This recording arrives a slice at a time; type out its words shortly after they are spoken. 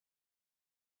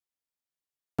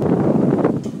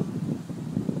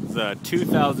It's a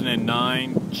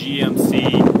 2009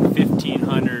 GMC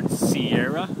 1500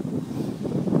 Sierra.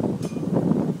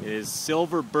 It is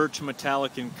silver birch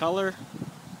metallic in color.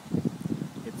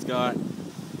 It's got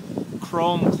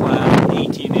chrome clad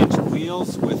 18-inch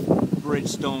wheels with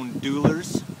Bridgestone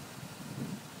dualers.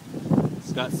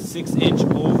 It's got 6-inch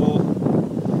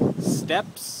oval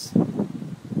steps.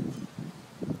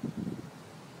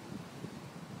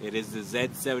 It is the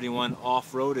Z71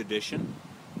 Off-Road Edition.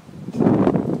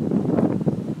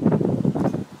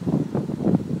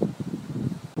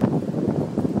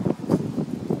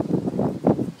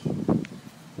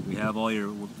 We have all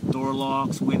your door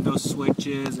locks, window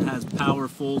switches. It has power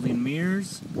folding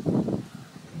mirrors.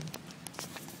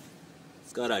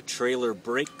 It's got a trailer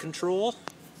brake control.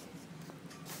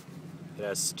 It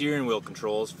has steering wheel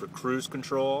controls for cruise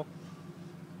control,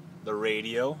 the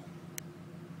radio.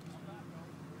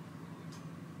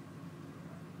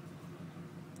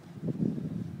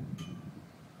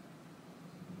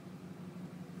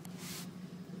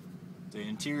 The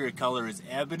interior color is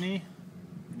ebony.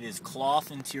 It is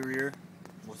cloth interior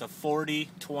with a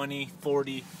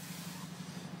 40-20-40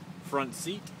 front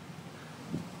seat.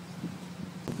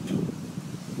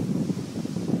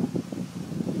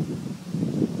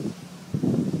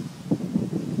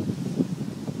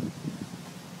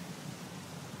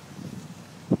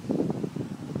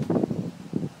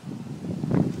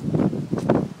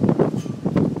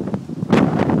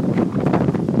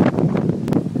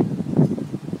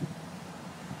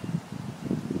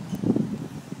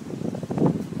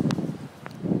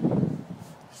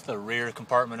 The rear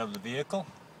compartment of the vehicle.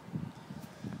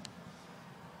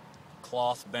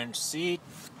 Cloth bench seat.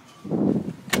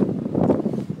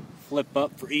 Flip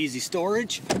up for easy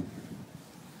storage.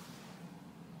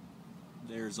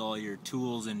 There's all your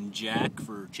tools and jack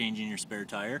for changing your spare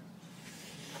tire.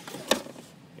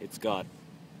 It's got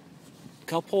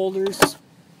cup holders.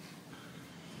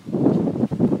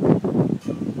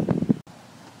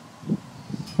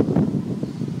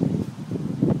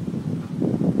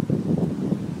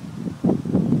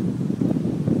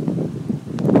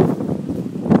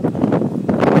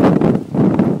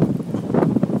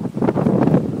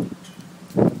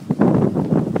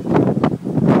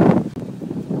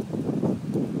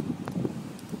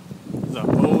 The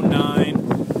 09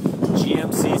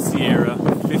 GMC Sierra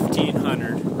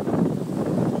 1500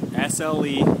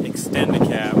 SLE Ext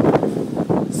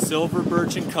Cab, silver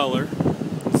birch in color,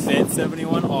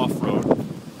 Z71 off-road.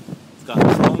 It's got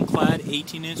chrome clad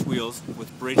 18-inch wheels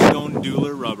with Bridgestone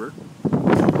dualer rubber.